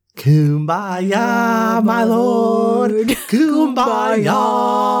Kumbaya, my lord. Kumbaya.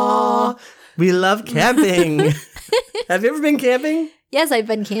 We love camping. Have you ever been camping? Yes, I've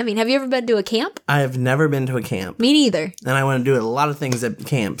been camping. Have you ever been to a camp? I have never been to a camp. Me neither. And I want to do a lot of things at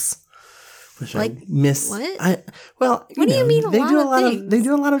camps. Which like, I miss. What? What do you mean they do a lot of they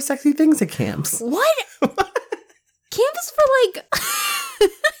do a lot of sexy things at camps. What? Camp is for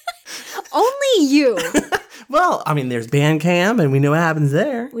only you. Well, I mean, there's band camp, and we know what happens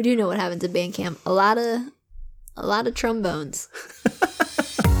there. We do know what happens at band camp. A lot of trombones.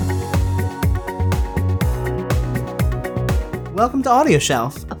 Welcome to Audio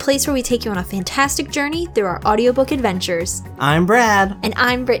Shelf, a place where we take you on a fantastic journey through our audiobook adventures. I'm Brad. And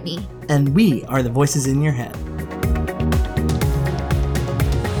I'm Brittany. And we are the voices in your head.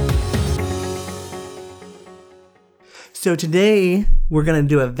 So today, we're going to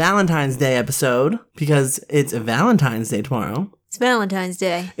do a Valentine's Day episode because it's Valentine's Day tomorrow. It's Valentine's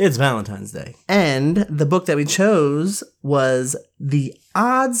Day. It's Valentine's Day. And the book that we chose was The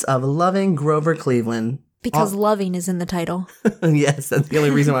Odds of Loving Grover Cleveland. Because loving is in the title. Yes, that's the only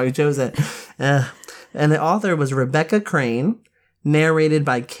reason why we chose it. And the author was Rebecca Crane, narrated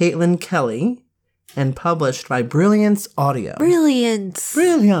by Caitlin Kelly, and published by Brilliance Audio. Brilliance.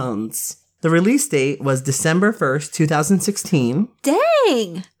 The release date was December 1st, 2016. Dang!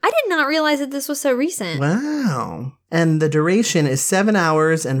 I did not realize that this was so recent. Wow. And the duration is 7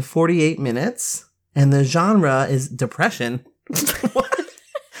 hours and 48 minutes. And the genre is depression. What?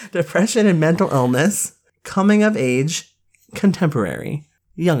 Depression and mental illness. Coming of age. Contemporary.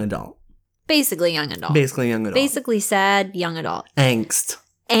 Young adult. Basically young adult. Basically sad young adult. Angst.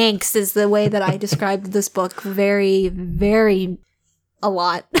 Angst is the way that I described this book. Very, very a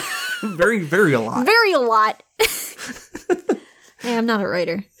lot. Very, very a lot. Very a lot. Hey, I'm not a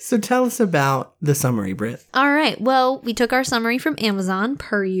writer. So tell us about the summary, Britt. All right. Well, we took our summary from Amazon,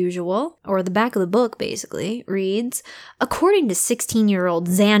 per usual, or the back of the book, basically, reads, according to 16-year-old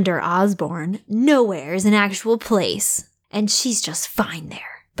Xander Osborne, nowhere is an actual place, and she's just fine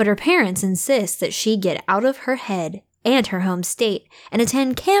there. But her parents insist that she get out of her head and her home state and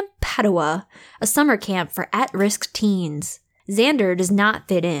attend Camp Padua, a summer camp for at-risk teens. Xander does not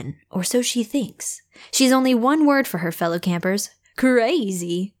fit in, or so she thinks. She's only one word for her fellow campers.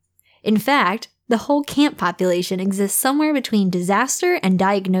 Crazy. In fact, the whole camp population exists somewhere between disaster and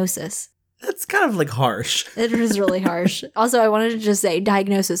diagnosis. That's kind of like harsh. It is really harsh. Also, I wanted to just say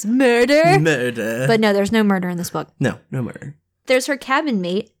diagnosis, murder. Murder. But no, there's no murder in this book. No murder. There's her cabin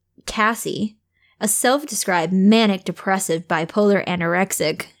mate, Cassie, a self-described manic depressive bipolar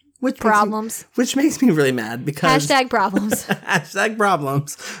anorexic. Which makes me really mad because... Hashtag problems. Hashtag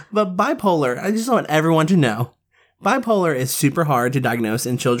problems. But bipolar, I just want everyone to know. Bipolar is super hard to diagnose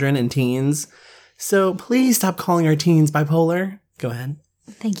in children and teens. So please stop calling our teens bipolar. Go ahead.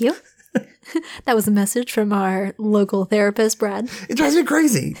 Thank you. That was a message from our local therapist, Brad. It drives me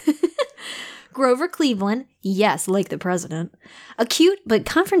crazy. Grover Cleveland, yes, like the president. A cute but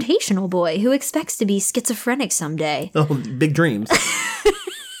confrontational boy who expects to be schizophrenic someday. Oh, big dreams.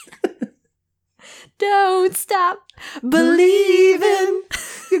 Don't stop believing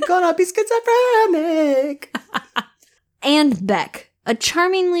you're gonna be schizophrenic. And Beck, a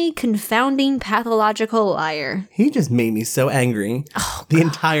charmingly confounding pathological liar. He just made me so angry. The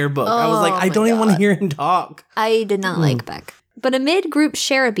entire book. I was like, I don't even want to hear him talk. I did not like Beck. But amid group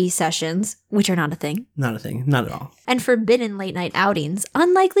therapy sessions, which are not a thing. Not a thing. Not at all. And forbidden late-night outings,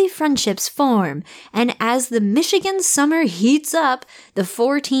 unlikely friendships form. And as the Michigan summer heats up, the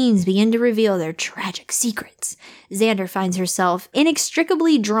four teens begin to reveal their tragic secrets. Xander finds herself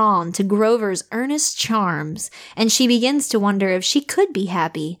inextricably drawn to Grover's earnest charms, and she begins to wonder if she could be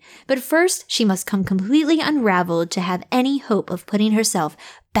happy. But first, she must come completely unraveled to have any hope of putting herself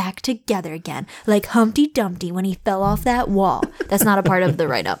back together again, like Humpty Dumpty when he fell off that wall. That's not a part of the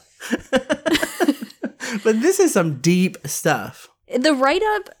write-up. But this is some deep stuff. The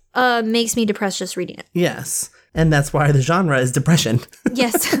write-up makes me depressed just reading it. Yes, and that's why the genre is depression.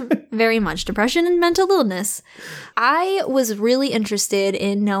 Yes, very much. Depression and mental illness. I was really interested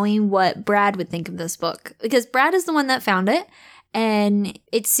in knowing what Brad would think of this book, because Brad is the one that found it. And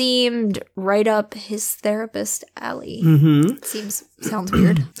it seemed right up his therapist alley. Mm-hmm. Sounds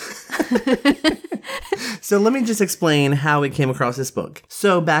weird. So let me just explain how we came across this book.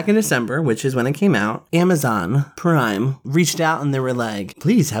 So back in December, which is when it came out, Amazon Prime reached out and they were like,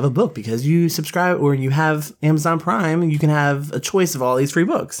 please have a book because you subscribe or you have Amazon Prime. You can have a choice of all these free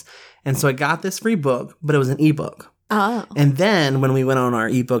books. And so I got this free book, but it was an ebook. Oh. And then when we went on our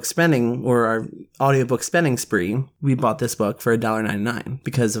ebook spending or our audiobook spending spree, we bought this book for $1.99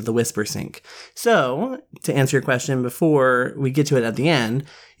 because of the Whisper Sync. So to answer your question before we get to it at the end,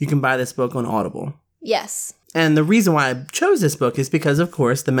 you can buy this book on Audible. Yes. And the reason why I chose this book is because, of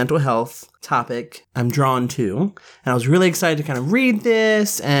course, the mental health topic I'm drawn to. And I was really excited to kind of read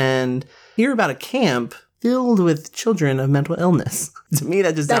this and hear about a camp filled with children of mental illness. To me,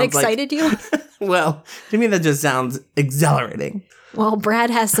 that just That sounds excited you? well, to me, that just sounds exhilarating. Well, Brad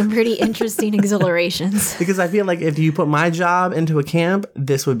has some pretty interesting exhilarations. Because I feel like if you put my job into a camp,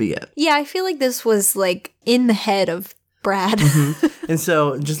 this would be it. Yeah, I feel like this was like in the head of Brad. And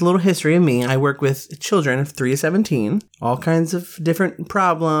so just a little history of me. I work with children of 3 to 17, all kinds of different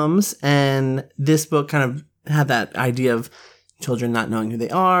problems. And this book kind of had that idea of children not knowing who they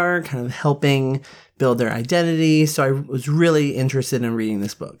are, kind of helping build their identity. So I was really interested in reading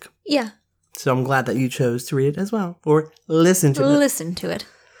this book. Yeah. So I'm glad that you chose to read it as well, or listen to it. Listen to it.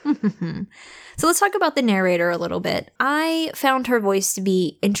 So let's talk about the narrator a little bit. I found her voice to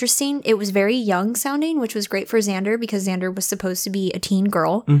be interesting. It was very young sounding, which was great for Xander because Xander was supposed to be a teen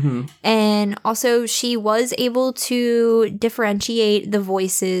girl. Mm-hmm. And also she was able to differentiate the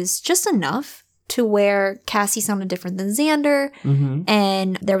voices just enough to where Cassie sounded different than Xander. Mm-hmm.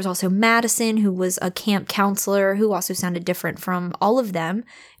 And there was also Madison, who was a camp counselor, who also sounded different from all of them.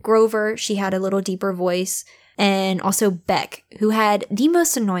 Grover, she had a little deeper voice. And also Beck, who had the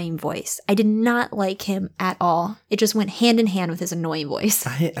most annoying voice. I did not like him at all. It just went hand in hand with his annoying voice.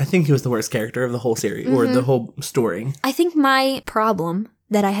 I think he was the worst character of the whole series, or the whole story. I think my problem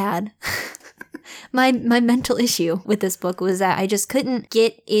that I had, my mental issue with this book was that I just couldn't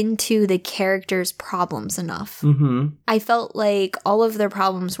get into the characters' problems enough. Mm-hmm. I felt like all of their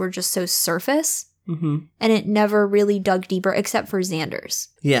problems were just so surface. Mm-hmm. And it never really dug deeper, except for Xander's.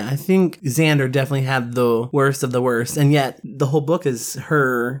 Yeah, I think Xander definitely had the worst of the worst. And yet the whole book is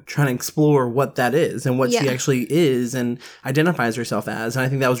her trying to explore what that is and what she actually is and identifies herself as. And I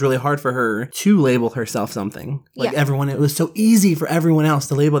think that was really hard for her to label herself something. Like everyone, it was so easy for everyone else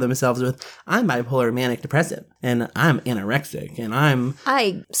to label themselves with, I'm bipolar manic depressive and I'm anorexic and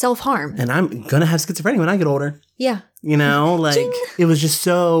I self-harm. And I'm going to have schizophrenia when I get older. Yeah. You know, like it was just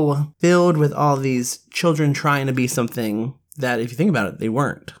so filled with all these children trying to be something that, if you think about it, they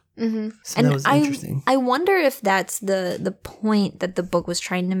weren't. Mm-hmm. So and that was interesting. I wonder if that's the point that the book was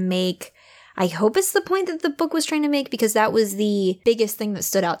trying to make. I hope it's the point that the book was trying to make, because that was the biggest thing that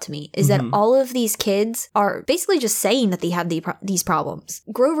stood out to me, is that all of these kids are basically just saying that they have these problems.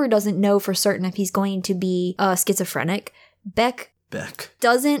 Grover doesn't know for certain if he's going to be schizophrenic. Beck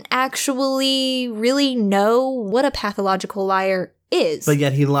doesn't actually really know what a pathological liar is. But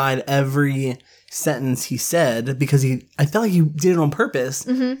yet he lied every sentence he said because I felt like he did it on purpose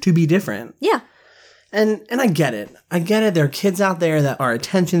to be different. Yeah. And I get it. I get it. There are kids out there that are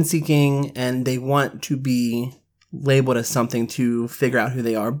attention seeking and they want to be labeled as something to figure out who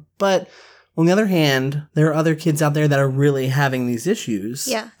they are. But on the other hand, there are other kids out there that are really having these issues.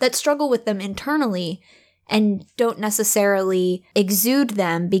 Yeah. That struggle with them internally and don't necessarily exude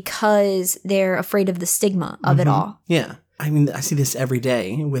them because they're afraid of the stigma of it all. Yeah. I mean, I see this every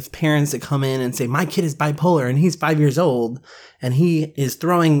day with parents that come in and say, my kid is bipolar and he's 5 years old and he is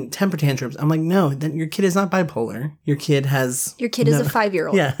throwing temper tantrums. I'm like, no, then your kid is not bipolar. Your kid is a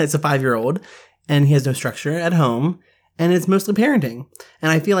 5-year-old. Yeah, it's a 5-year-old and he has no structure at home. And it's mostly parenting.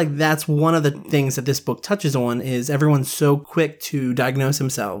 And I feel like that's one of the things that this book touches on is everyone's so quick to diagnose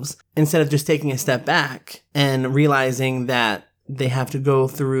themselves instead of just taking a step back and realizing that they have to go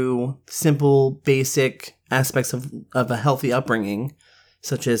through simple, basic aspects of a healthy upbringing,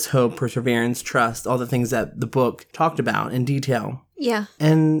 such as hope, perseverance, trust, all the things that the book talked about in detail. Yeah.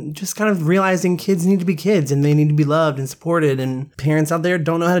 And just kind of realizing kids need to be kids and they need to be loved and supported, and parents out there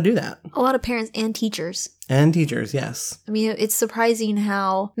don't know how to do that. A lot of parents and teachers. And teachers, yes. I mean, it's surprising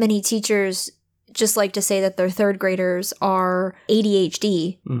how many teachers just like to say that their third graders are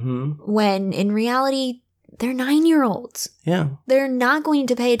ADHD when in reality, they're 9-year-olds. Yeah. They're not going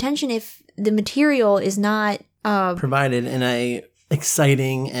to pay attention if the material is not provided in a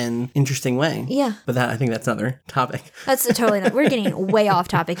exciting and interesting way. Yeah. But I think that's another topic. That's totally not. We're getting way off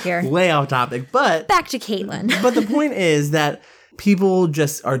topic here. Way off topic. But back to Caitlin. But the point is that people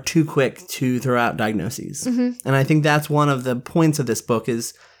just are too quick to throw out diagnoses. And I think that's one of the points of this book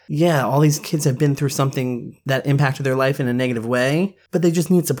is, yeah, all these kids have been through something that impacted their life in a negative way, but they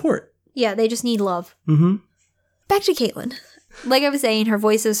just need support. Yeah, they just need love. Back to Caitlin. Like I was saying, her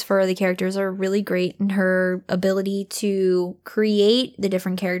voices for the characters are really great, and her ability to create the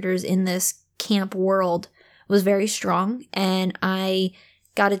different characters in this camp world was very strong, and I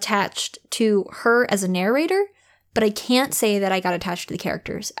got attached to her as a narrator but I can't say that I got attached to the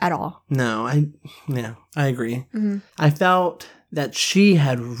characters at all. No, I agree. I felt that she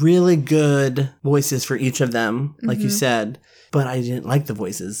had really good voices for each of them, like you said, but I didn't like the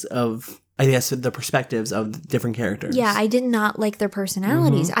voices of, I guess, the perspectives of the different characters. Yeah, I did not like their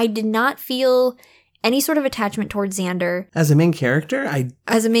personalities. I did not feel any sort of attachment towards Xander. As a main character, I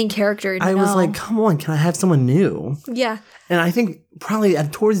was like, come on, can I have someone new? Yeah. And I think probably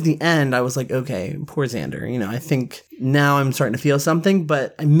towards the end, I was like, okay, poor Xander. You know, I think now I'm starting to feel something,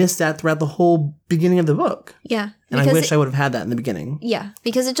 but I missed that throughout the whole beginning of the book. Yeah. And I wish I would have had that in the beginning. Yeah,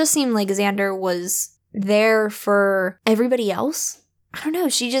 because it just seemed like Xander was there for everybody else. I don't know.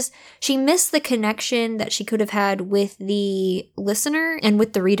 She missed the connection that she could have had with the listener and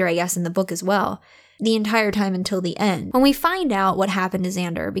with the reader, I guess, in the book as well, the entire time until the end. When we find out what happened to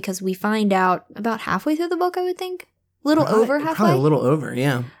Xander, because we find out about halfway through the book, I would think. Over halfway? Probably a little over,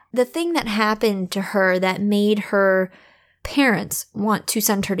 yeah. The thing that happened to her that made her parents want to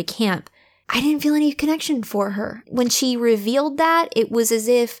send her to camp, I didn't feel any connection for her. When she revealed that, it was as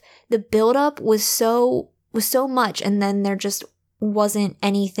if the buildup was so much, and then there just wasn't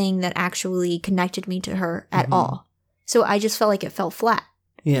anything that actually connected me to her at all. So I just felt like it fell flat.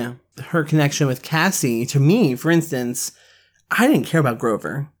 Yeah. Her connection with Cassie, to me, for instance, I didn't care about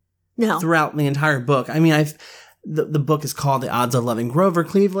Grover. No. Throughout the entire book. I mean, the book is called The Odds of Loving Grover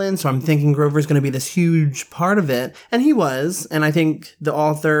Cleveland, so I'm thinking Grover's going to be this huge part of it. And he was. And I think the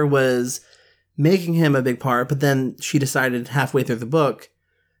author was making him a big part, but then she decided halfway through the book,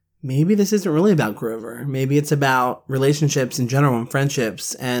 maybe this isn't really about Grover. Maybe it's about relationships in general and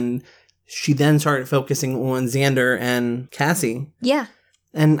friendships. And she then started focusing on Xander and Cassie. Yeah.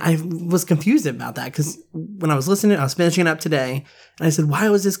 And I was confused about that because when I was listening, I was finishing it up today, and I said, why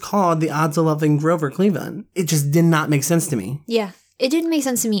was this called The Odds of Loving Grover Cleveland? It just did not make sense to me. Yeah. It didn't make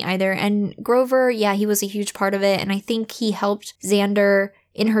sense to me either. And Grover, yeah, he was a huge part of it. And I think he helped Xander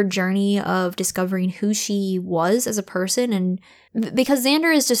in her journey of discovering who she was as a person. And because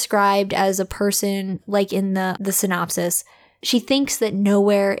Xander is described as a person, like in the synopsis, she thinks that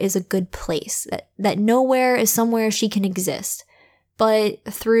nowhere is a good place, that nowhere is somewhere she can exist. But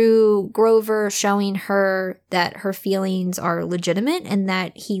through Grover showing her that her feelings are legitimate and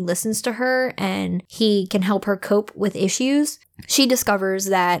that he listens to her and he can help her cope with issues, she discovers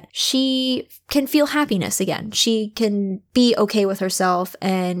that she can feel happiness again. She can be okay with herself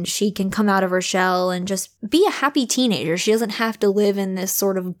and she can come out of her shell and just be a happy teenager. She doesn't have to live in this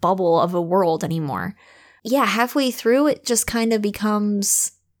sort of bubble of a world anymore. Yeah, halfway through, it just kind of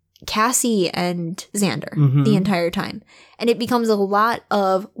becomes Cassie and Xander the entire time. And it becomes a lot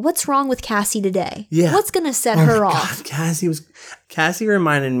of what's wrong with Cassie today? Yeah. What's going to set her off? God, Cassie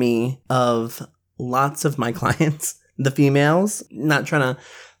reminded me of lots of my clients, the females, not trying to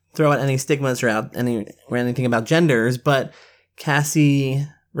throw out any stigmas or anything about genders, but Cassie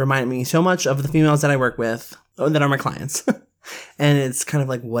reminded me so much of the females that I work with, that are my clients. And it's kind of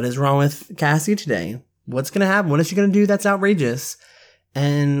like, what is wrong with Cassie today? What's going to happen? What is she going to do that's outrageous?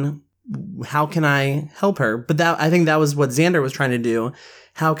 And how can I help her? But I think that was what Xander was trying to do.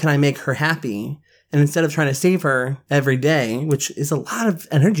 How can I make her happy? And instead of trying to save her every day, which is a lot of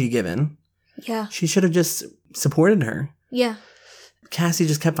energy given, yeah, she should have just supported her. Yeah. Cassie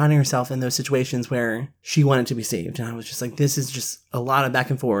just kept finding herself in those situations where she wanted to be saved. And I was just like, this is just a lot of back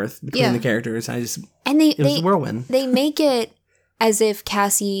and forth between the characters. It was a whirlwind. They make it as if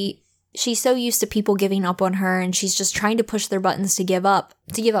Cassie, she's so used to people giving up on her and she's just trying to push their buttons to give up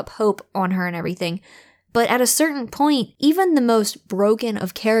hope on her and everything. But at a certain point, even the most broken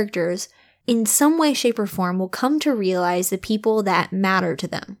of characters, in some way, shape, or form, will come to realize the people that matter to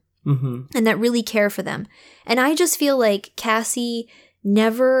them and that really care for them. And I just feel like Cassie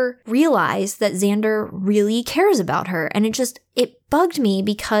never realized that Xander really cares about her. And it bugged me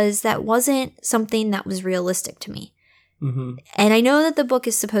because that wasn't something that was realistic to me. And I know that the book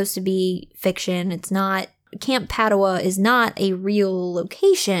is supposed to be fiction. It's not, Camp Padua is not a real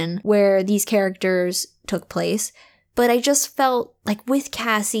location where these characters took place. But I just felt like with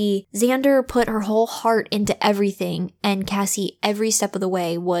Cassie, Xander put her whole heart into everything. And Cassie, every step of the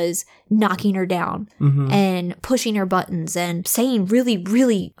way, was knocking her down and pushing her buttons and saying really,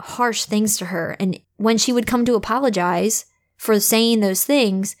 really harsh things to her. And when she would come to apologize for saying those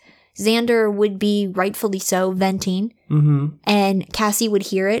things, Xander would be rightfully so venting, and Cassie would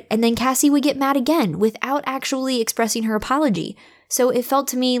hear it, and then Cassie would get mad again without actually expressing her apology. So it felt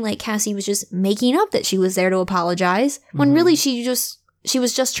to me like Cassie was just making up that she was there to apologize, when really she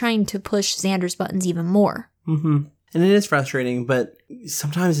was just trying to push Xander's buttons even more. And it is frustrating, but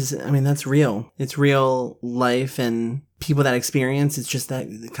sometimes that's real. It's real life and people that experience. It's just that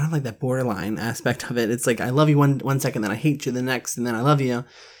kind of like that borderline aspect of it. It's like, I love you one second, then I hate you the next, and then I love you.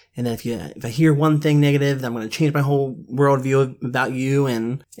 And then if I hear one thing negative, I'm going to change my whole worldview about you,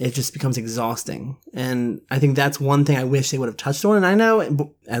 and it just becomes exhausting. And I think that's one thing I wish they would have touched on. And I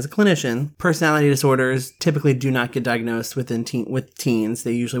know, as a clinician, personality disorders typically do not get diagnosed with teens.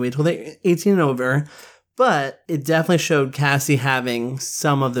 They usually wait till they're 18 and over. But it definitely showed Cassie having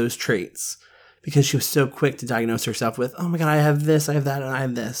some of those traits, because she was so quick to diagnose herself with, oh my God, I have this, I have that, and I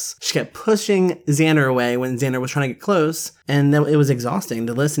have this. She kept pushing Xander away when Xander was trying to get close, and it was exhausting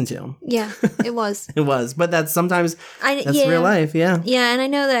to listen to. Yeah, it was. It was, but that's real life, yeah. Yeah, and I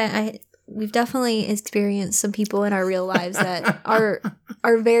know that we've definitely experienced some people in our real lives that are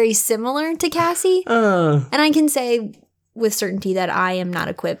very similar to Cassie. And I can say with certainty that I am not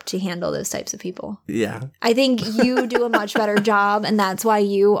equipped to handle those types of people. Yeah. I think you do a much better job, and that's why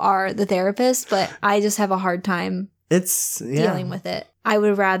you are the therapist, but I just have a hard time dealing with it. I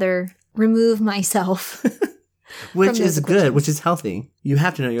would rather remove myself. Which is good, which is healthy. You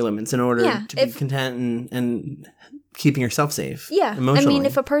have to know your limits in order to be content and keeping yourself safe. Yeah. Emotionally. I mean,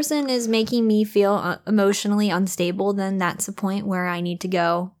 if a person is making me feel emotionally unstable, then that's a point where I need to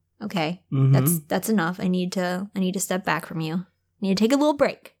go, okay, that's enough. I need to step back from you. I need to take a little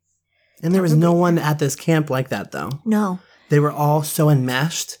break. And there was no one at this camp like that, though. No. They were all so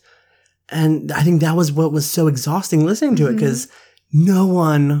enmeshed. And I think that was what was so exhausting listening to it, because no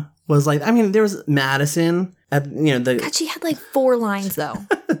one was like, I mean, there was Madison at, God, she had like 4 lines, though.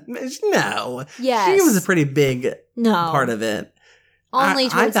 No. Yes. She was a pretty big part of it. Only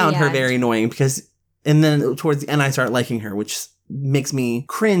towards I found the her end. very annoying, because, and then towards the end, I started liking her, which makes me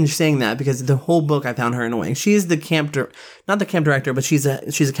cringe saying that, because the whole book I found her annoying. She's the not the camp director, but she's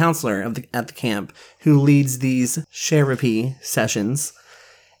a counselor at the camp who leads these therapy sessions.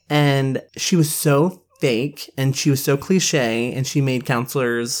 And she was so fake, and she was so cliche, and she made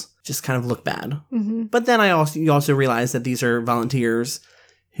counselors just kind of look bad. But then you also realize that these are volunteers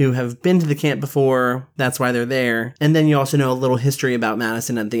who have been to the camp before. That's why they're there. And then you also know a little history about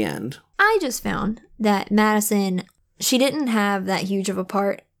Madison at the end. I just found that Madison, she didn't have that huge of a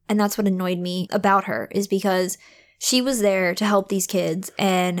part, and that's what annoyed me about her, is because she was there to help these kids,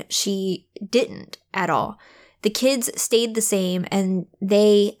 and she didn't at all. The kids stayed the same, and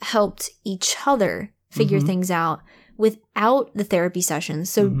they helped each other figure things out without the therapy sessions.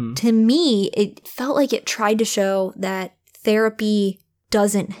 So to me, it felt like it tried to show that therapy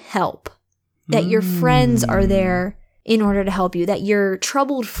doesn't help, that your friends are there in order to help you, that your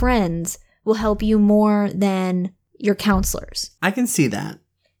troubled friends will help you more than your counselors. I can see that.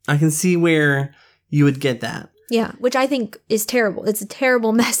 I can see where you would get that. Yeah, which I think is terrible. It's a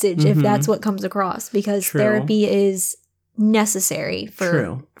terrible message if that's what comes across, because therapy is necessary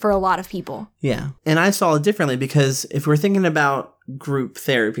for a lot of people. Yeah. And I saw it differently, because if we're thinking about group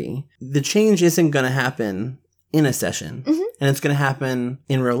therapy, the change isn't going to happen in a session. And it's going to happen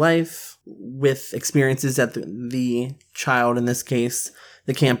in real life with experiences that the child, in this case,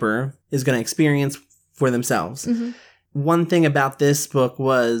 the camper, is going to experience for themselves. One thing about this book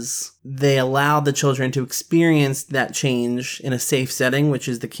was they allowed the children to experience that change in a safe setting, which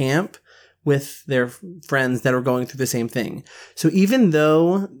is the camp, with their friends that are going through the same thing. So even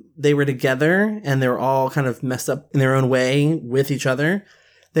though they were together and they were all kind of messed up in their own way with each other,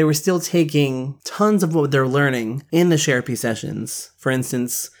 they were still taking tons of what they're learning in the therapy sessions. For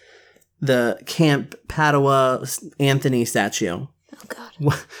instance, the Camp Padua Anthony statue. Oh,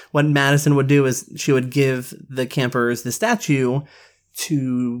 God. What Madison would do is she would give the campers the statue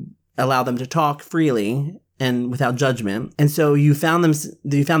to allow them to talk freely and without judgment. And so you found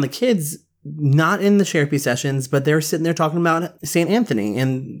the kids not in the therapy sessions, but they were sitting there talking about St. Anthony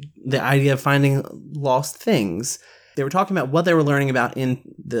and the idea of finding lost things. They were talking about what they were learning about in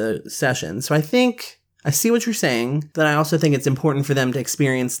the session. So I think I see what you're saying, but I also think it's important for them to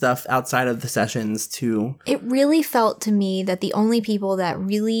experience stuff outside of the sessions too. It really felt to me that the only people that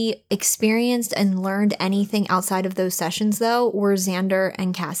really experienced and learned anything outside of those sessions, though, were Xander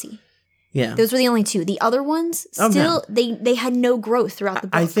and Cassie. Yeah. Those were the only two. The other ones, still, they had no growth throughout the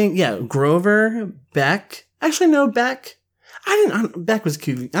book. I think, Grover, Beck. Actually, no, Beck. Beck was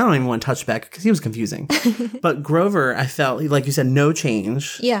cute. I don't even want to touch Beck because he was confusing. But Grover, I felt, like you said, no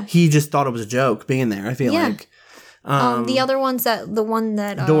change. Yeah. He just thought it was a joke being there, I feel like. The other ones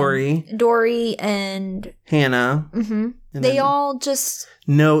Dory and Hannah. And they all just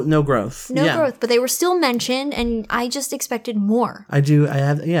no growth. No growth, but they were still mentioned, and I just expected more. I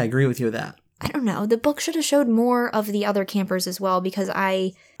agree with you with that. I don't know. The book should have showed more of the other campers as well, because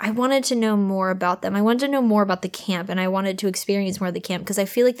I wanted to know more about them. I wanted to know more about the camp, and I wanted to experience more of the camp, because I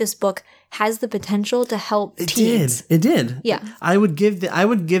feel like this book has the potential to help teens. It did. Yeah. I would give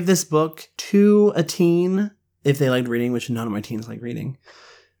this book to a teen if they liked reading, which none of my teens like reading.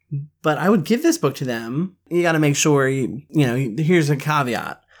 But I would give this book to them. You got to make sure here's a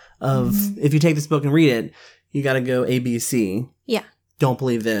caveat of if you take this book and read it, you got to go A, B, C. Yeah. Don't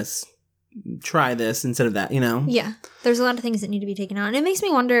believe this. Try this instead of that, Yeah. There's a lot of things that need to be taken out. And it makes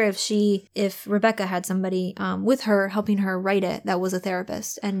me wonder if Rebecca had somebody with her helping her write it that was a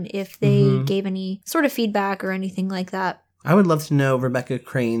therapist, and if they gave any sort of feedback or anything like that. I would love to know Rebecca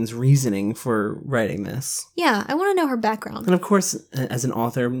Crane's reasoning for writing this. Yeah, I want to know her background. And of course, as an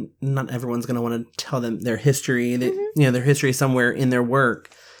author, not everyone's going to want to tell them their history, their history somewhere in their work.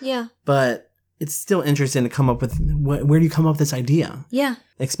 Yeah. But it's still interesting to come up with, where do you come up with this idea? Yeah.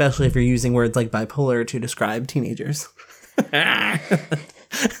 Especially if you're using words like bipolar to describe teenagers. Sorry.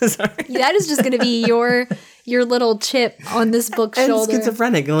 That is just going to be your little chip on this book's shoulder. And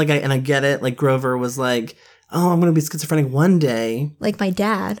schizophrenic. And I get it. Like Grover was like, oh, I'm going to be schizophrenic one day. Like my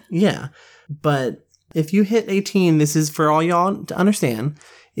dad. Yeah. But if you hit 18, this is for all y'all to understand.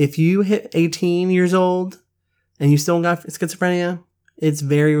 If you hit 18 years old and you still got schizophrenia, it's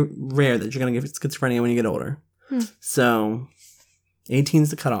very rare that you're going to get schizophrenia when you get older. So 18 is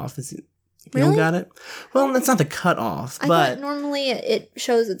the cutoff. If you don't got it, well, that's not the cutoff. I but thought normally it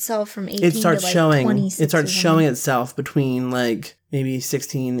shows itself from 18 it starts to like showing. 26. It starts showing itself between like maybe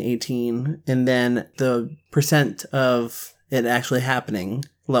 16, 18, and then the percent of it actually happening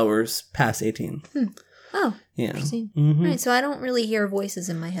lowers past 18. Oh, yeah. Interesting. Mm-hmm. Right, so I don't really hear voices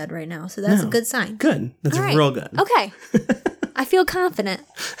in my head right now, so that's a good sign. Good. That's All right. real good. Okay. I feel confident.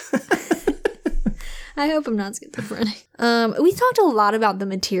 I hope I'm not schizophrenic. We talked a lot about the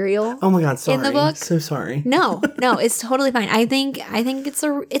material. Oh my God, sorry. In the book. So sorry. No, it's totally fine. I think it's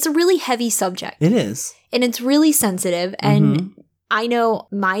a really heavy subject. It is. And it's really sensitive, and I know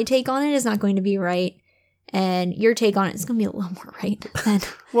my take on it is not going to be right, and your take on it is going to be a little more right than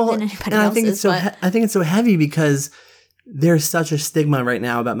anybody else's. I think it's so heavy because there's such a stigma right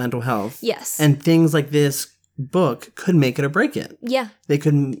now about mental health. Yes. And things like this book could make it or break it. Yeah. They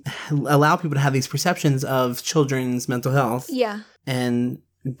could allow people to have these perceptions of children's mental health. Yeah. And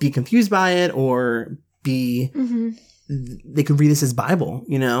be confused by it, or be... They could read this as Bible,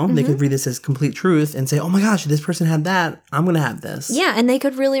 They could read this as complete truth and say, oh my gosh, this person had that. I'm going to have this. Yeah, and they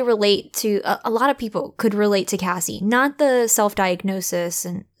could really relate to, a lot of people could relate to Cassie. Not the self-diagnosis,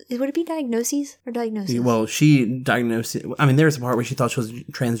 and would it be diagnoses or diagnosis? Well, she diagnosed it. I mean, there was a part where she thought she was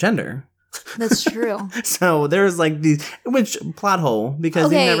transgender. That's true. So there's like these, which plot hole, because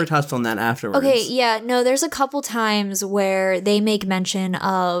they never touched on that afterwards. Okay, yeah, no, there's a couple times where they make mention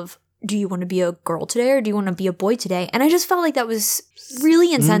of, do you want to be a girl today or do you want to be a boy today? And I just felt like that was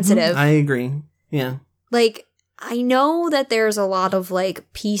really insensitive. I agree. Yeah. Like, I know that there's a lot of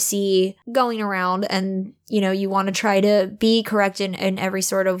like PC going around, and you want to try to be correct in every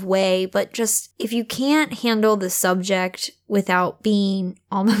sort of way, but just if you can't handle the subject without being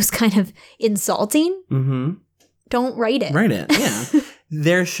almost kind of insulting, don't write it. Write it, yeah.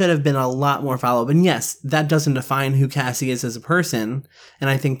 There should have been a lot more follow-up. And yes, that doesn't define who Cassie is as a person. And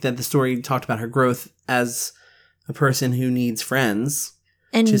I think that the story talked about her growth as a person who needs friends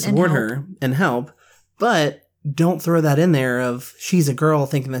to support her and help. But don't throw that in there of she's a girl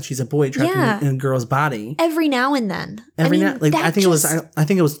thinking that she's a boy trapped in a girl's body. Every now and then. I think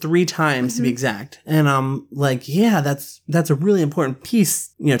it was 3 times to be exact. And I'm like, yeah, that's a really important piece,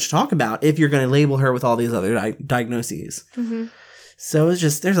 to talk about if you're going to label her with all these other diagnoses. So it's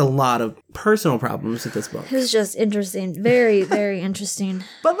just, there's a lot of personal problems with this book. It was just interesting. Very, very interesting.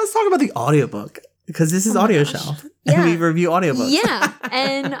 But let's talk about the audiobook, because this is Audio Shelf. Yeah. And we review audiobooks. Yeah.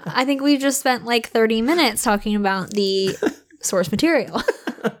 And I think we just spent like 30 minutes talking about the source material.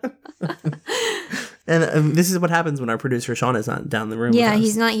 And this is what happens when our producer Sean is not down the room. Yeah, with us.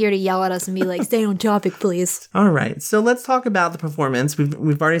 he's not here to yell at us and be like, stay on topic, please. All right. So let's talk about the performance.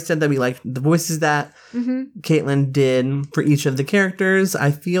 We've already said that we liked the voices that Caitlin did for each of the characters.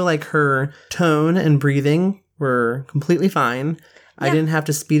 I feel like her tone and breathing were completely fine. Yeah. I didn't have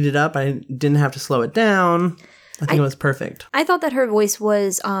to speed it up. I didn't have to slow it down. I think it was perfect. I thought that her voice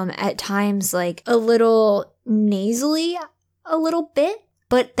was at times like a little nasally, a little bit.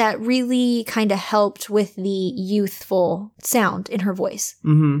 But that really kind of helped with the youthful sound in her voice.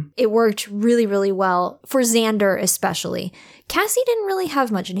 It worked really, really well, for Xander especially. Cassie didn't really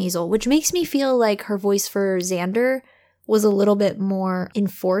have much nasal, which makes me feel like her voice for Xander was a little bit more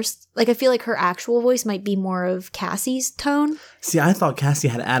enforced. Like, I feel like her actual voice might be more of Cassie's tone. See, I thought Cassie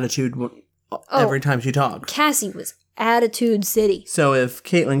had attitude every time she talked. Cassie was Attitude City. So if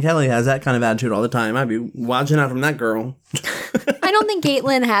Caitlin Kelly has that kind of attitude all the time, I'd be watching out from that girl. I don't think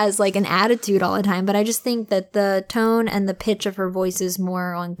Caitlin has like an attitude all the time, but I just think that the tone and the pitch of her voice is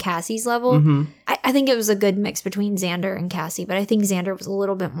more on Cassie's level. Mm-hmm. I think it was a good mix between Xander and Cassie, but I think Xander was a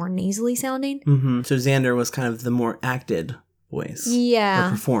little bit more nasally sounding. Mm-hmm. So Xander was kind of the more acted voice. Yeah.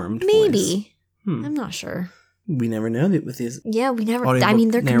 Or performed Maybe. voice. I'm not sure. We never know that with these. Yeah, we never. Audiobook I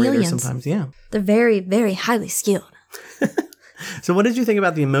mean, they're narrators chameleons. sometimes, yeah. They're very, very highly skilled. So what did you think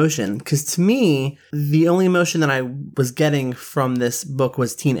about the emotion? Because to me, the only emotion that I was getting from this book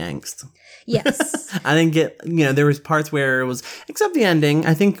was teen angst. Yes. I didn't get, there was parts where it was, except the ending.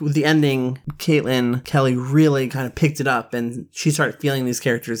 I think with the ending, Caitlin Kelly really kind of picked it up and she started feeling these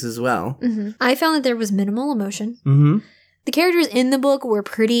characters as well. Mm-hmm. I found that there was minimal emotion. Mm-hmm. The characters in the book were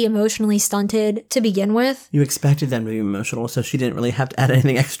pretty emotionally stunted to begin with. You expected them to be emotional, so she didn't really have to add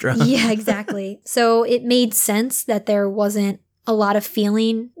anything extra. Yeah, exactly. So it made sense that there wasn't a lot of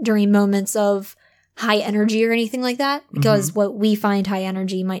feeling during moments of high energy or anything like that, because what we find high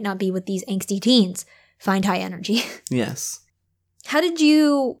energy might not be what these angsty teens find high energy. Yes. How did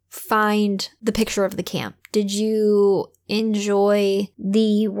you find the picture of the camp? Did you enjoy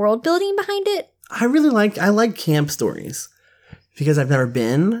the world building behind it? I like camp stories because I've never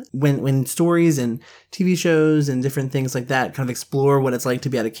been. When stories and TV shows and different things like that kind of explore what it's like to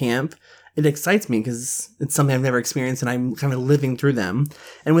be at a camp, it excites me because it's something I've never experienced and I'm kind of living through them.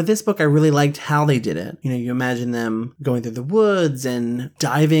 And with this book, I really liked how they did it. You imagine them going through the woods and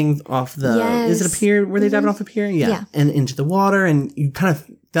diving off the, Yes. is it a pier? Were they diving off a pier? Yeah. And into the water, and you kind of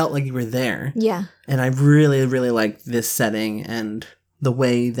felt like you were there. Yeah. And I really, really liked this setting and the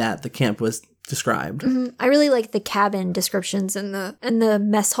way that the camp was described. Mm-hmm. I really like the cabin descriptions and the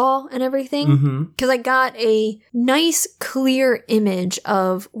mess hall and everything, because I got a nice clear image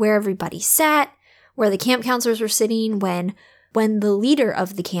of where everybody sat, where the camp counselors were sitting when the leader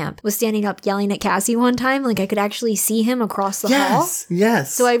of the camp was standing up yelling at Cassie one time. Like I could actually see him across the hall.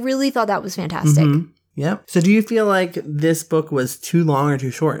 Yes. So I really thought that was fantastic. Yep. So do you feel like this book was too long or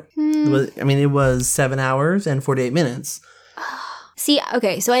too short? It was 7 hours and 48 minutes. See,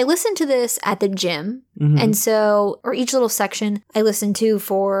 okay, so I listened to this at the gym, and so, or each little section I listened to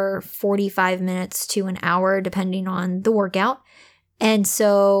for 45 minutes to an hour, depending on the workout. And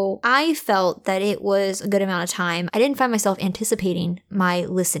so I felt that it was a good amount of time. I didn't find myself anticipating my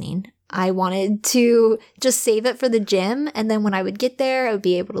listening. I wanted to just save it for the gym, and then when I would get there, I would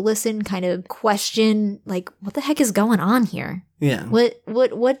be able to listen, kind of question, like, what the heck is going on here? Yeah.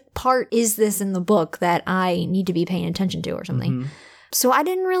 What part is this in the book that I need to be paying attention to or something? So I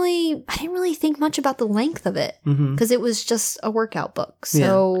didn't really think much about the length of it because it was just a workout book.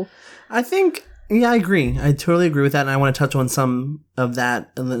 So I think, I agree. I totally agree with that. And I want to touch on some of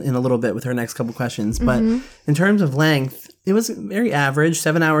that in a little bit with our next couple questions. But in terms of length, it was very average.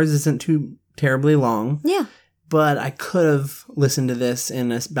 7 hours isn't too terribly long. Yeah. But I could have listened to this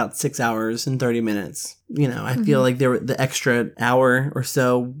in about 6 hours and 30 minutes. I feel like the extra hour or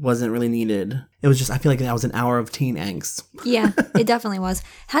so wasn't really needed. It was just, I feel like that was an hour of teen angst. Yeah, it definitely was.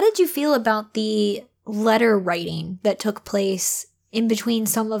 How did you feel about the letter writing that took place in between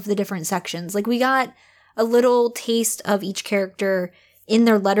some of the different sections? Like we got a little taste of each character in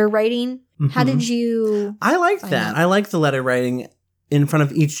their letter writing. How did you... I liked that. I liked the letter writing. In front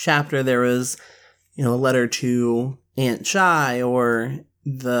of each chapter, there was... a letter to Aunt Shy or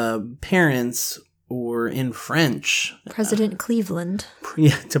the parents or in French. President Cleveland.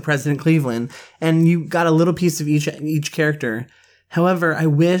 Yeah, to President Cleveland. And you got a little piece of each character. However, I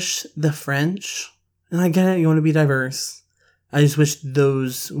wish the French, and I get it, you want to be diverse. I just wish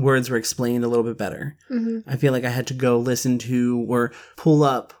those words were explained a little bit better. I feel like I had to go listen to or pull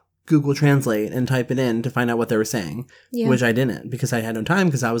up Google Translate and type it in to find out what they were saying, which I didn't because I had no time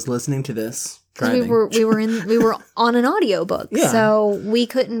because I was listening to this driving. We were on an audiobook, so we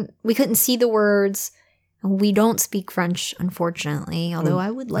couldn't see the words. We don't speak French, unfortunately, although I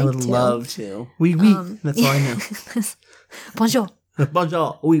would like to. I would love to. Oui, that's all I know. Bonjour.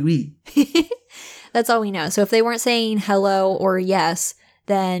 Bonjour. Oui, oui. That's all we know. So if they weren't saying hello or yes,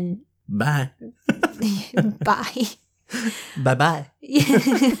 then bye. Bye. Bye-bye.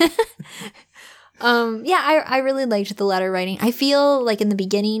 I really liked the letter writing. I feel like in the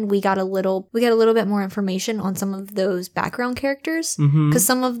beginning we got a little bit more information on some of those background characters because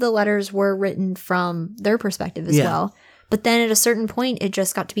some of the letters were written from their perspective as well. But then at a certain point, it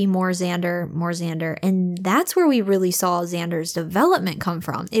just got to be more Xander. And that's where we really saw Xander's development come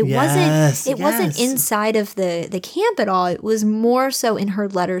from. It wasn't inside of the camp at all. It was more so in her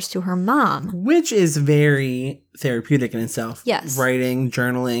letters to her mom. Which is very therapeutic in itself. Yes. Writing,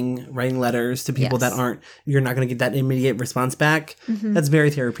 journaling, writing letters to people that you're not going to get that immediate response back. Mm-hmm. That's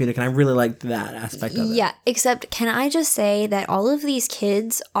very therapeutic. And I really liked that aspect of it. Yeah. Except, can I just say that all of these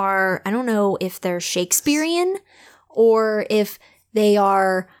kids are, I don't know if they're Shakespearean or if they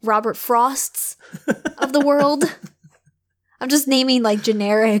are Robert Frosts of the world. I'm just naming like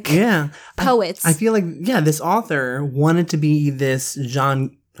generic poets. I feel like, this author wanted to be this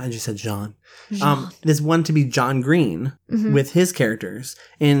John. I just said John. This wanted to be John Green with his characters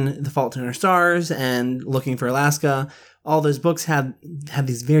in The Fault in Our Stars and Looking for Alaska. All those books have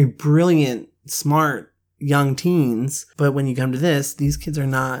these very brilliant, smart young teens, but when you come to this, these kids are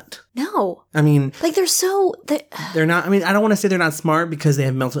not. No. I mean, like they're not. I mean, I don't want to say they're not smart because they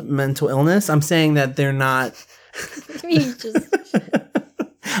have mental illness. I'm saying that they're not.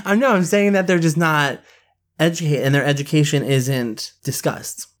 I'm saying that they're just not educated, and their education isn't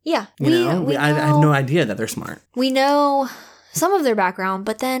discussed. Yeah, I have no idea that they're smart. We know some of their background,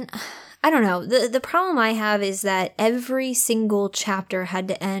 but then I don't know. The problem I have is that every single chapter had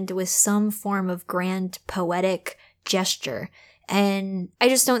to end with some form of grand poetic gesture. And I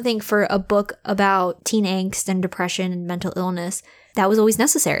just don't think for a book about teen angst and depression and mental illness, that was always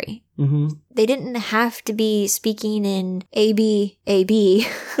necessary. Mm-hmm. They didn't have to be speaking in A-B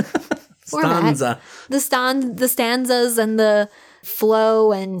Stanza. The stanzas and the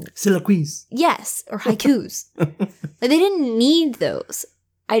flow and soliloquies. Yes, or haikus. They didn't need those.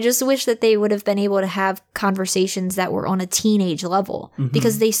 I just wish that they would have been able to have conversations that were on a teenage level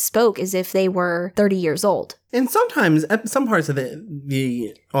because they spoke as if they were 30 years old. And sometimes, at some parts of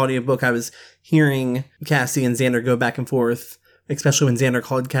the audiobook, I was hearing Cassie and Xander go back and forth, especially when Xander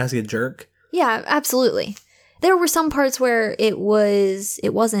called Cassie a jerk. Yeah, absolutely. There were some parts where it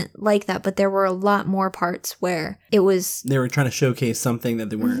wasn't like that, but there were a lot more parts where it was. They were trying to showcase something that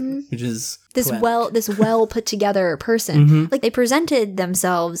they weren't, which is this well put together person. Like they presented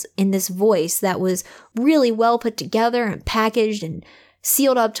themselves in this voice that was really well put together and packaged and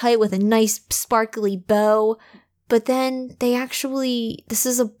sealed up tight with a nice sparkly bow. But then this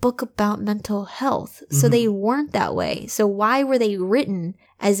is a book about mental health. So they weren't that way. So why were they written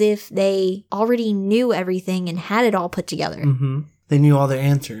as if they already knew everything and had it all put together? They knew all their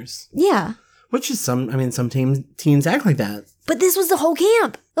answers. Yeah. Which is some teens act like that. But this was the whole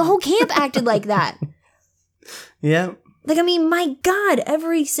camp. The whole camp acted like that. Yeah. Like, I mean, my God,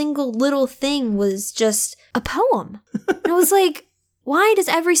 every single little thing was just a poem. And I was like, why does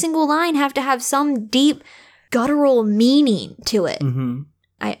every single line have to have some deep guttural meaning to it?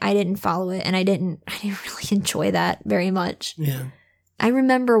 I didn't follow it, and I didn't really enjoy that very much. Yeah. I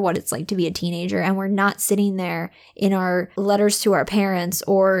remember what it's like to be a teenager, and we're not sitting there in our letters to our parents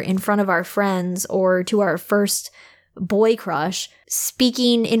or in front of our friends or to our first boy crush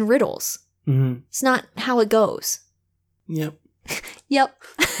speaking in riddles. It's not how it goes. Yep. Yep.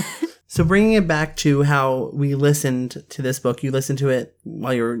 So bringing it back to how we listened to this book, you listened to it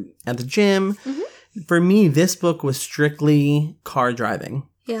while you were at the gym. For me, this book was strictly car driving.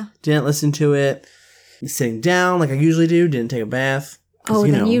 Yeah. Didn't listen to it sitting down like I usually do. Didn't take a bath. Oh,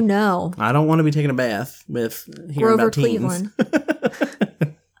 then you know. I don't want to be taking a bath with hearing about teens.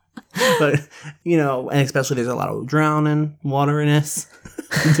 Cleveland. But, and especially there's a lot of drowning, wateriness.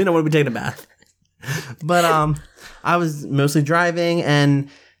 Didn't want to be taking a bath. But I was mostly driving, and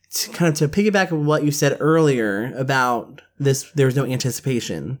to piggyback on what you said earlier about this, there was no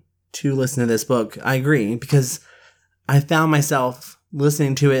anticipation to listen to this book. I agree, because I found myself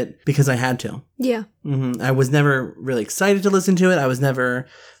listening to it because I had to. Yeah. I was never really excited to listen to it. I was never,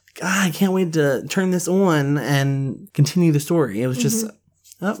 I can't wait to turn this on and continue the story. It was just,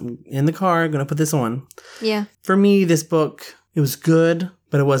 in the car, going to put this on. Yeah. For me, this book, it was good,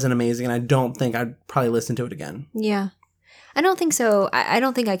 but it wasn't amazing. And I don't think I'd probably listen to it again. Yeah. I don't think so. I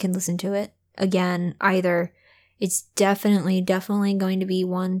don't think I can listen to it again either. It's definitely going to be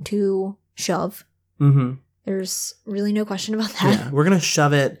one to shove. There's really no question about that. Yeah, we're going to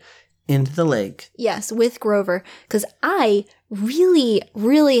shove it into the lake. Yes, with Grover. Because I really,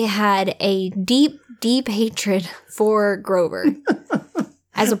 really had a deep, deep hatred for Grover.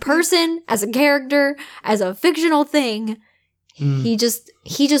 As a person, as a character, as a fictional thing, he just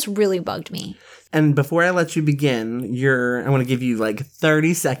really bugged me. And before I let you begin, I want to give you like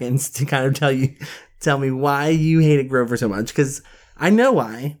 30 seconds to kind of tell me why you hated Grover so much, because I know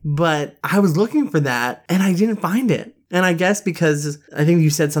why, but I was looking for that and I didn't find it. And I guess because I think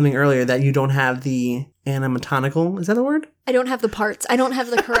you said something earlier that you don't have the Animatonical. Is that a word? I don't have the parts. I don't have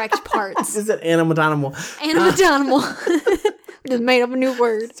the correct parts. Is it animatonical? Animatonical. Just made up a new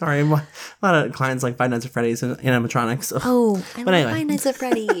word. Sorry, a lot of clients like Five Nights at Freddy's and animatronics. Oh, I like anyway. Five Nights at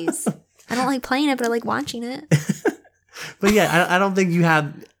Freddy's. I don't like playing it, but I like watching it. But yeah, I don't think you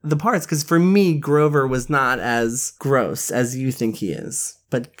have the parts, because for me, Grover was not as gross as you think he is.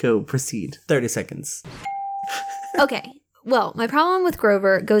 But proceed. 30 seconds. Okay. Well, my problem with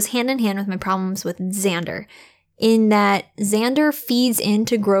Grover goes hand in hand with my problems with Xander, in that Xander feeds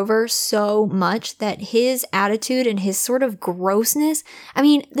into Grover so much that his attitude and his sort of grossness, I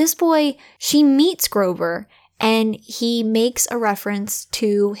mean, this boy, she meets Grover and he makes a reference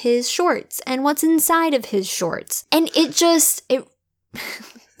to his shorts and what's inside of his shorts. And it's going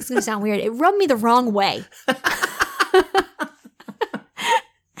to sound weird. It rubbed me the wrong way.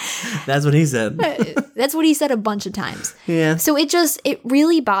 That's what he said. That's what he said a bunch of times. Yeah. So it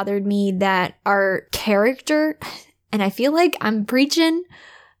really bothered me that our character, and I feel like I'm preaching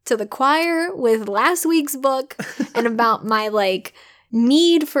to the choir with last week's book and about my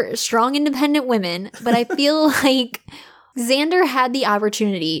need for strong, independent women, but I feel like Xander had the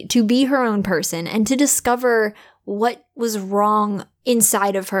opportunity to be her own person and to discover what was wrong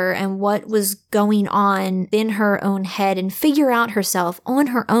inside of her and what was going on in her own head and figure out herself on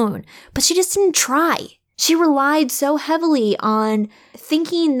her own. But she just didn't try. She relied so heavily on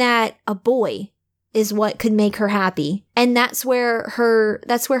thinking that a boy is what could make her happy. And that's where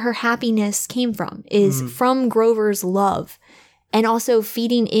her happiness came from, is from Grover's love. And also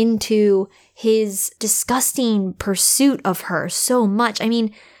feeding into his disgusting pursuit of her so much. I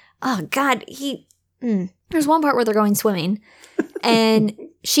mean, oh God, there's one part where they're going swimming and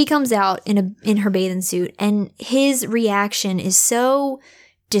she comes out in her bathing suit and his reaction is so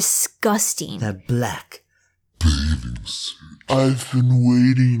disgusting. That black bathing suit. I've been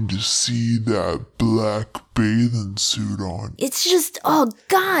waiting to see that black bathing suit on. It's just, oh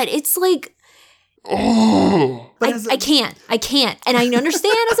God, it's like, oh. I can't. And I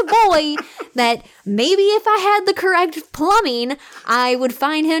understand as a boy that maybe if I had the correct plumbing, I would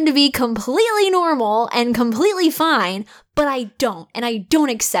find him to be completely normal and completely fine, but I don't, and I don't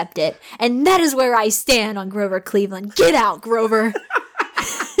accept it. And that is where I stand on Grover Cleveland. Get out, Grover.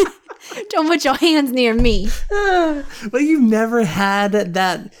 Don't put your hands near me. But you've never had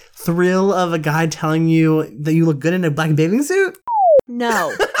that thrill of a guy telling you that you look good in a black bathing suit?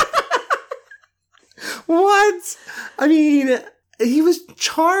 No. What? I mean, he was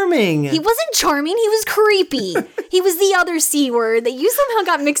charming. He wasn't charming. He was creepy. He was the other C word that you somehow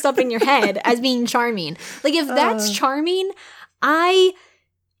got mixed up in your head as being charming. Like, if that's charming, I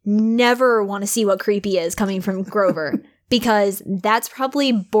never want to see what creepy is coming from Grover, because that's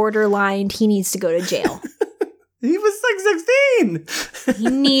probably borderline. He needs to go to jail. He was like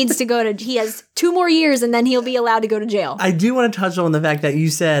 16. He has 2 more years and then he'll be allowed to go to jail. I do want to touch on the fact that you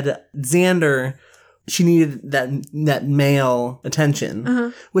said Xander, she needed that male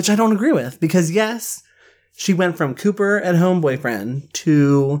attention, which I don't agree with, because yes, she went from Cooper at home boyfriend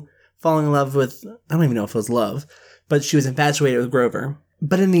to falling in love with, I don't even know if it was love, but she was infatuated with Grover.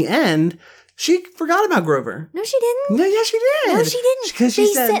 But in the end, she forgot about Grover. No, she didn't. No, yeah, she did. No, she didn't. Because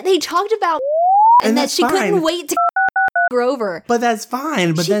she said they talked about and that she couldn't wait to Grover. But that's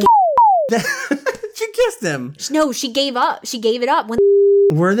fine. But then she kissed him. No, she gave up. She gave it up when.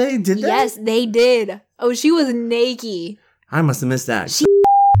 Were they? Did they? Yes, they did. Oh, she was naked. I must have missed that. She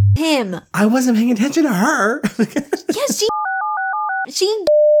him. I wasn't paying attention to her. Yes, she.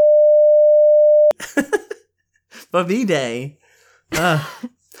 But V-Day.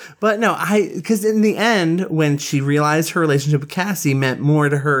 But no, because in the end, when she realized her relationship with Cassie meant more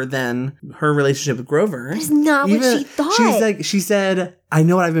to her than her relationship with Grover. That's not what she thought. She said, I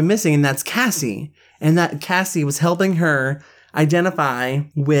know what I've been missing, and that's Cassie. And that Cassie was helping her identify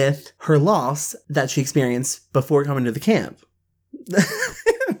with her loss that she experienced before coming to the camp.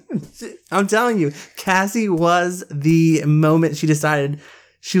 I'm telling you, Cassie was the moment she decided.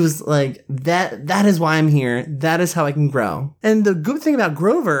 She was like, that is why I'm here. That is how I can grow. And the good thing about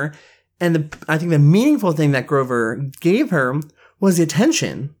Grover, and I think the meaningful thing that Grover gave her, was the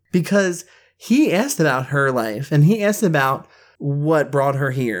attention. Because he asked about her life, and he asked about what brought her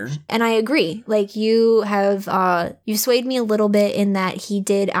here. And I agree. Like, you have, you swayed me a little bit in that he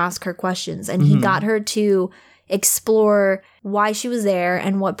did ask her questions, and he got her to explore why she was there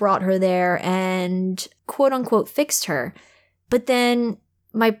and what brought her there and quote unquote fixed her. But then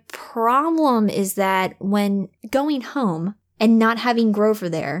my problem is that when going home and not having Grover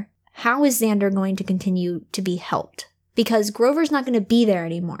there, how is Xander going to continue to be helped? Because Grover's not going to be there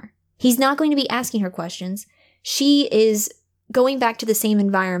anymore. He's not going to be asking her questions. She is going back to the same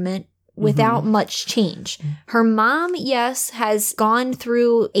environment without much change. Her mom, yes, has gone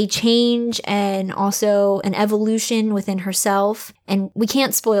through a change and also an evolution within herself. And we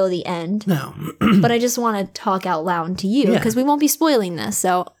can't spoil the end. No. But I just want to talk out loud to you Yeah. because we won't be spoiling this.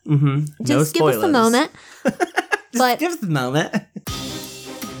 So No just give us the spoilers. moment. Just give us the moment.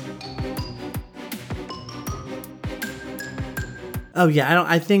 Oh, yeah.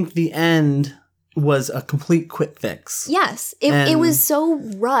 I think the end was a complete quick fix. Yes, it And- was so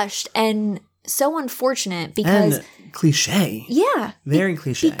rushed and so unfortunate because, And cliche. yeah, Very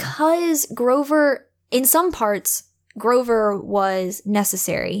cliche. because Grover, in some parts, Grover was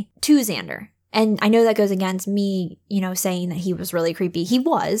necessary to Xander. And I know that goes against me, saying that he was really creepy. He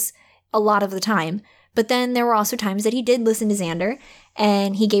was a lot of the time. But then there were also times that he did listen to Xander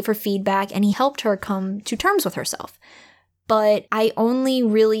and he gave her feedback and he helped her come to terms with herself. But I only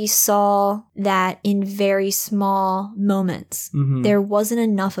really saw that in very small moments. There wasn't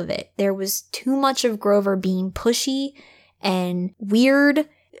enough of it. There was too much of Grover being pushy and weird,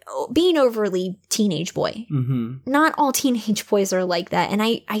 being overly teenage boy. Not all teenage boys are like that. And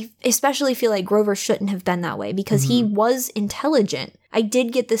I especially feel like Grover shouldn't have been that way because he was intelligent. I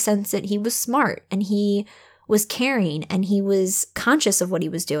did get the sense that he was smart and he was caring and he was conscious of what he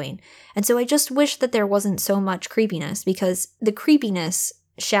was doing. And so I just wish that there wasn't so much creepiness because the creepiness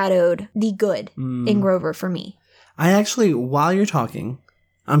shadowed the good in Grover for me. I actually, while you're talking,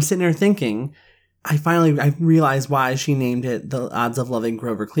 I'm sitting there thinking, I realized why she named it The Odds of Loving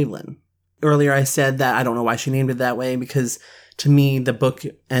Grover Cleveland. Earlier I said that I don't know why she named it that way because to me the book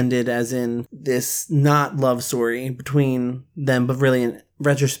ended as in this not love story between them, but really in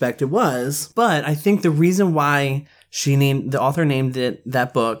retrospect it was. But I think the reason why the author named it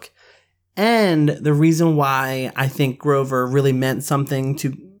that book, and the reason why I think Grover really meant something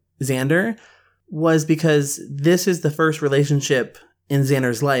to Xander was because this is the first relationship in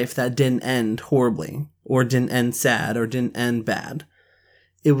Xander's life that didn't end horribly or didn't end sad or didn't end bad.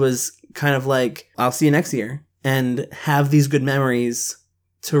 It was kind of like, I'll see you next year, and have these good memories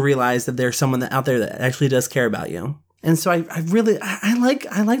to realize that there's someone out there that actually does care about you. And so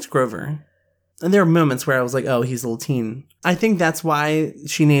I liked Grover. And there were moments where I was like, oh, he's a little teen. I think that's why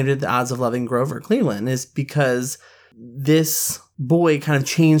she named it The Odds of Loving Grover Cleveland, is because this boy kind of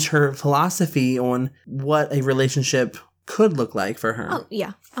changed her philosophy on what a relationship could look like for her. Oh,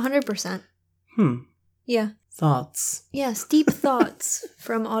 yeah. 100%. Yeah. Thoughts? Yes, deep thoughts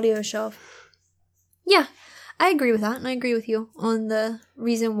from Audio Shelf. Yeah, I agree with that, and I agree with you on the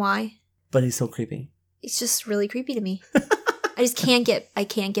reason why. But he's so creepy. It's just really creepy to me. I can't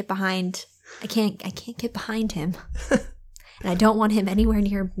get behind him. And I don't want him anywhere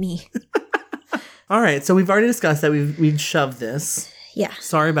near me. All right, so we've already discussed that we'd shove this. Yeah.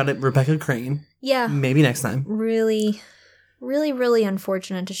 Sorry about it, Rebecca Crane. Yeah. Maybe next time. Really, really, really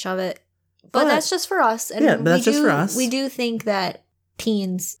unfortunate to shove it. But that's just for us. And yeah, but that's just for us. We do think that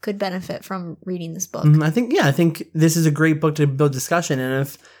teens could benefit from reading this book. I think this is a great book to build discussion, and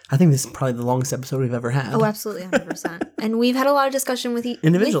I think this is probably the longest episode we've ever had. Oh, absolutely, 100%. And we've had a lot of discussion with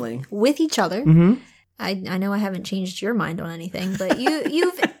individually with each other. Mm-hmm. I know I haven't changed your mind on anything, but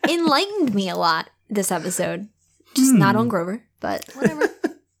you've enlightened me a lot this episode. Just not on Grover, but whatever.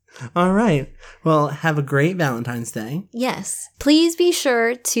 All right. Well, have a great Valentine's Day. Yes. Please be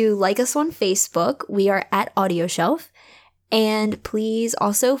sure to like us on Facebook. We are at Audio Shelf. And please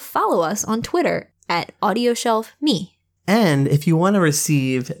also follow us on Twitter at AudioshelfMe. And if you want to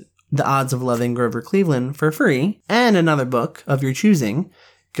receive The Odds of Loving Grover Cleveland for free and another book of your choosing,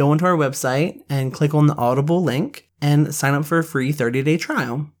 go onto our website and click on the Audible link and sign up for a free 30-day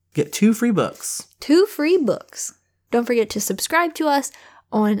trial. Get 2 free books. 2 free books. Don't forget to subscribe to us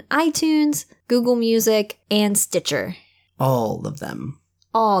on iTunes, Google Music, and Stitcher. All of them.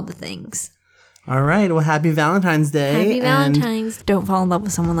 All the things. All right. Well, happy Valentine's Day. Happy Valentine's. Don't fall in love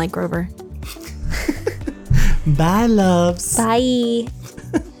with someone like Grover. Bye, loves. Bye.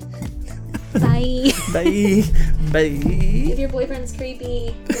 Bye. Bye. Bye. If your boyfriend's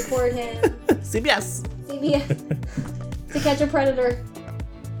creepy, report him. CBS. To Catch a Predator.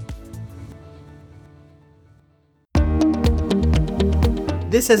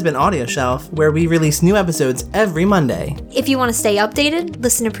 This has been Audio Shelf, where we release new episodes every Monday. If you want to stay updated,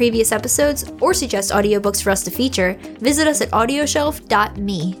 listen to previous episodes, or suggest audiobooks for us to feature, visit us at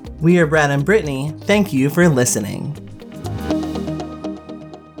audioshelf.me. We are Brad and Brittany. Thank you for listening.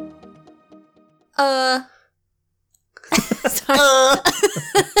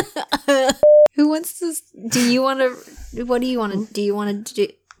 Who wants to? Do you want to? What do you want to? Do you want to do?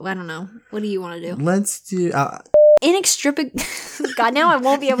 I don't know. What do you want to do? Let's do... Inextricable. God, now I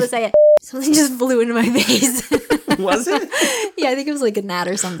won't be able to say it. Something just flew into my face. Was it? Yeah, I think it was like a gnat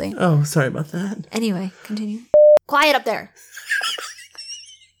or something. Oh, sorry about that. Anyway, continue. Quiet up there.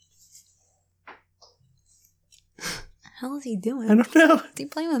 What the hell is he doing? I don't know. Is he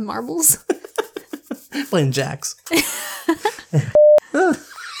playing with marbles? Playing jacks.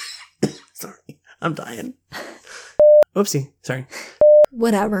 Sorry. I'm dying. Oopsie. Sorry.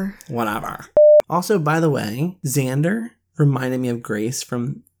 Whatever. Whatever. Also, by the way, Xander reminded me of Grace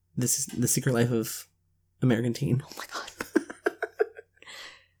from The Secret Life of American Teen. Oh my god.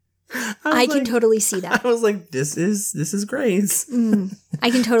 I can totally see that. I was like, this is Grace. I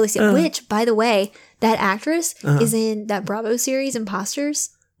can totally see it. Which, by the way, that actress is in that Bravo series, Imposters.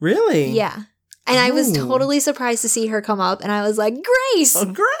 Really? Yeah. And I was Oh. totally surprised to see her come up, and I was like, Grace!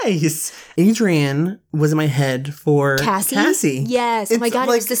 Oh, Grace. Adrian was in my head for Cassie. Yes. Oh my It's god, it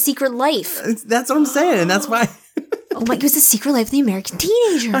like- was The Secret Life. That's what I'm saying. That's why. Oh my, it was The Secret Life of the American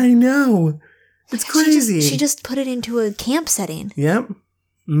Teenager. I know. It's crazy. She just put it into a camp setting. Yep.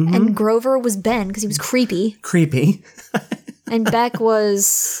 Mhm. And Grover was Ben because he was creepy. Creepy. And Beck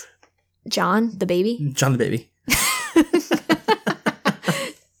was John, the baby. John the baby.